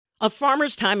A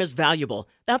farmer's time is valuable.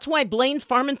 That's why Blaine's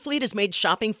Farm and Fleet has made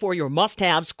shopping for your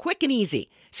must-haves quick and easy.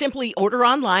 Simply order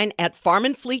online at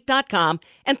farmandfleet.com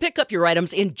and pick up your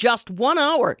items in just 1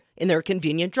 hour in their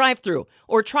convenient drive-thru.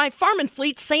 Or try Farm and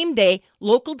Fleet's same-day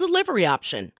local delivery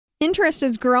option. Interest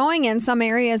is growing in some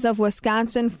areas of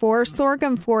Wisconsin for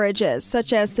sorghum forages,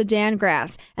 such as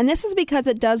Sudangrass. And this is because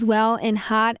it does well in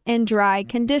hot and dry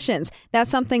conditions.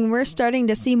 That's something we're starting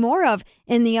to see more of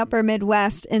in the upper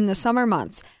Midwest in the summer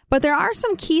months. But there are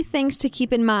some key things to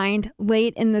keep in mind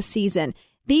late in the season.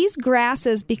 These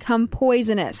grasses become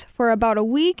poisonous for about a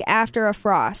week after a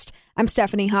frost. I'm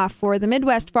Stephanie Hoff for the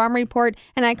Midwest Farm Report,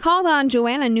 and I called on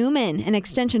Joanna Newman, an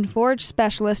extension forage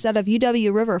specialist out of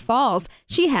UW River Falls.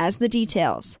 She has the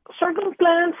details. Sorghum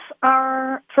plants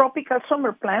are tropical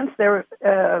summer plants. They're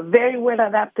very well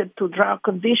adapted to drought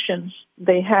conditions.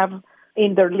 They have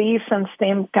in their leaves and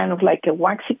stem kind of like a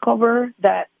waxy cover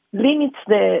that limits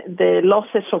the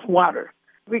losses of water.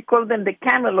 We call them the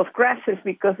camel of grasses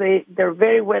because they're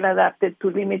very well adapted to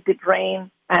limited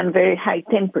rain and very high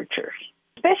temperatures.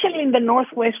 Especially in the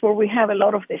Northwest where we have a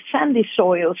lot of the sandy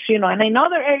soils, and in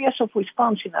other areas of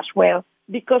Wisconsin as well,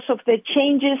 because of the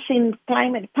changes in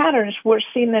climate patterns, we're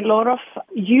seeing a lot of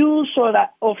use of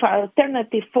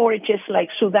alternative forages like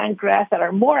Sudangrass that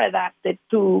are more adapted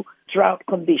to drought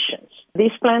conditions.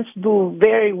 These plants do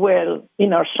very well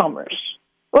in our summers.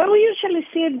 Well, we usually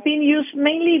see it being used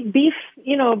mainly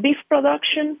beef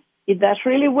production. It does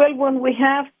really well when we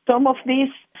have some of these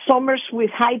summers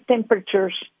with high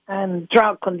temperatures and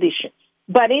drought conditions.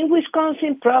 But in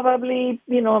Wisconsin, probably,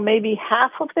 maybe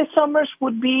half of the summers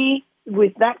would be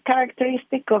with that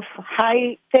characteristic of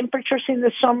high temperatures in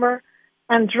the summer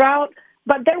and drought.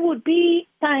 But there would be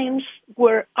times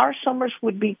where our summers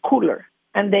would be cooler.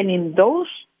 And then in those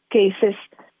cases,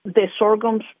 the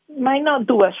sorghums might not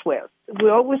do as well. We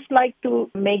always like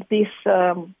to make this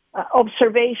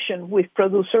observation with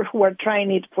producers who are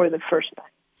trying it for the first time.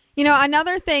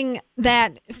 Another thing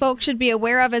that folks should be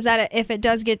aware of is that if it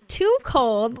does get too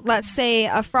cold, let's say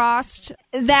a frost,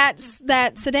 that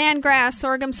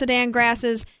sorghum Sudan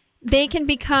grasses, they can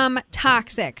become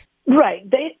toxic. Right.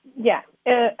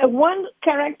 One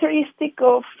characteristic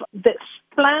of the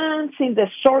plants in the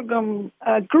sorghum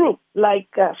group, like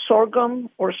sorghum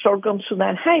or sorghum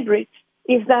Sudan hybrids,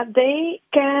 is that they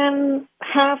can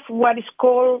have what is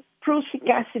called prussic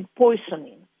acid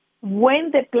poisoning when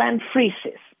the plant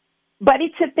freezes. But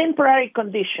it's a temporary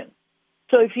condition.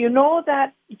 So if you know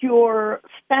that your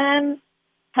stand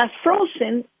has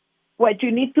frozen, what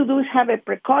you need to do is have a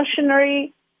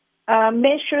precautionary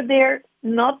measure there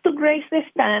not to graze the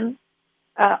stand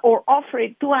or offer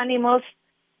it to animals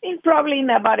probably in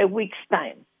about a week's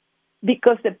time.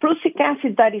 Because the prussic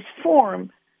acid that is formed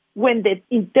when the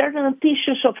internal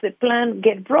tissues of the plant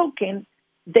get broken,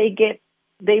 they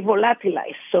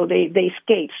volatilize, so they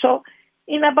escape. So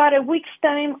in about a week's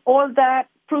time, all that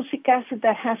prussic acid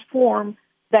that has formed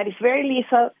that is very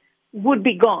lethal would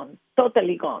be gone,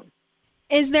 totally gone.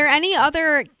 Is there any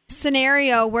other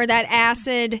scenario where that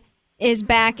acid is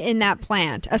back in that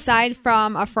plant, aside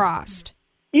from a frost?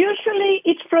 Usually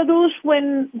it's produced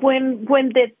when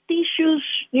the tissues,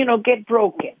 get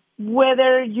broken.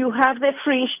 Whether you have the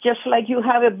freeze, just like you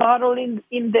have a bottle in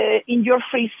your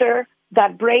freezer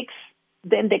that breaks,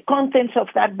 then the contents of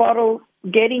that bottle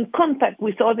get in contact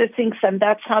with other things, and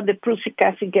that's how the prussic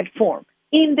acid gets formed.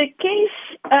 In the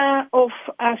case of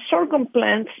sorghum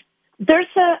plants, there's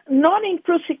not in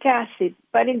prussic acid,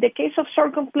 but in the case of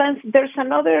sorghum plants, there's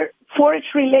another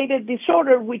forage-related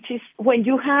disorder, which is when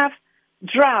you have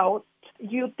drought,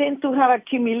 you tend to have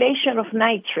accumulation of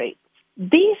nitrates.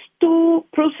 These two,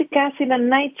 prussic acid and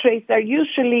nitrates, are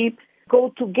usually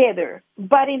go together.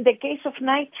 But in the case of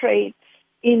nitrates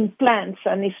in plants,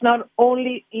 and it's not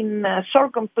only in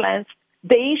sorghum plants,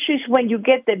 the issue is when you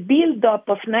get the buildup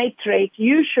of nitrate,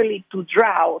 usually to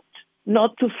drought,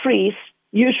 not to freeze,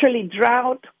 usually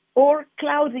drought or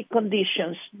cloudy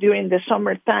conditions during the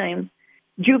summertime,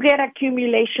 you get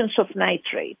accumulations of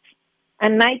nitrates.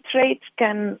 And nitrates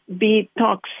can be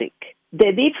toxic.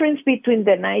 The difference between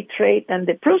the nitrate and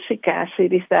the prussic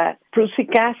acid is that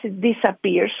prussic acid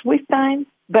disappears with time,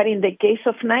 but in the case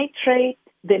of nitrate,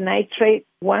 the nitrate,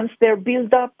 once they're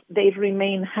built up, they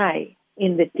remain high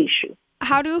in the tissue.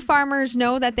 How do farmers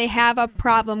know that they have a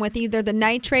problem with either the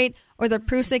nitrate or the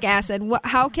prussic acid?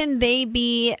 How can they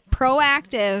be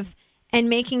proactive in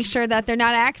making sure that they're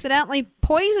not accidentally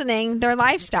poisoning their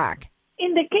livestock?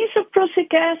 In the case of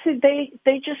prussic acid,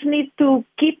 they just need to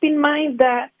keep in mind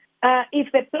that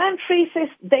if the plant freezes,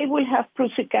 they will have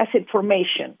prussic acid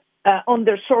formation on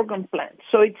their sorghum plants.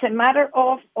 So it's a matter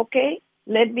of, okay,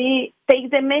 let me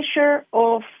take the measure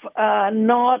of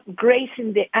not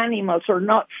grazing the animals or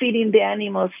not feeding the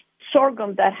animals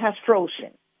sorghum that has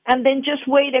frozen. And then just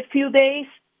wait a few days.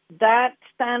 That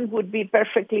stand would be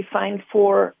perfectly fine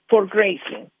for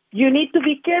grazing. You need to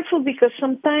be careful because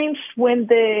sometimes when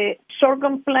the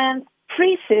sorghum plant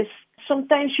freezes,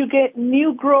 sometimes you get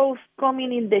new growth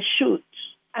coming in the shoots.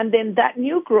 And then that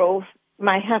new growth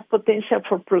might have potential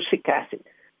for prussic acid.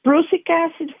 Prussic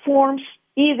acid forms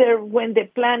either when the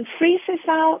plant freezes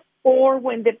out or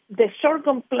when the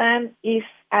sorghum plant is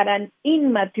at an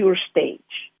immature stage.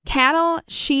 Cattle,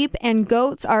 sheep, and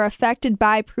goats are affected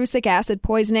by prussic acid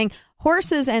poisoning.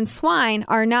 Horses and swine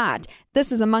are not.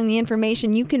 This is among the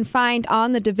information you can find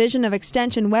on the Division of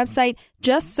Extension website.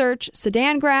 Just search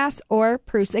Sudangrass or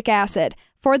prussic acid.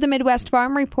 For the Midwest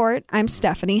Farm Report, I'm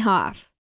Stephanie Hoff.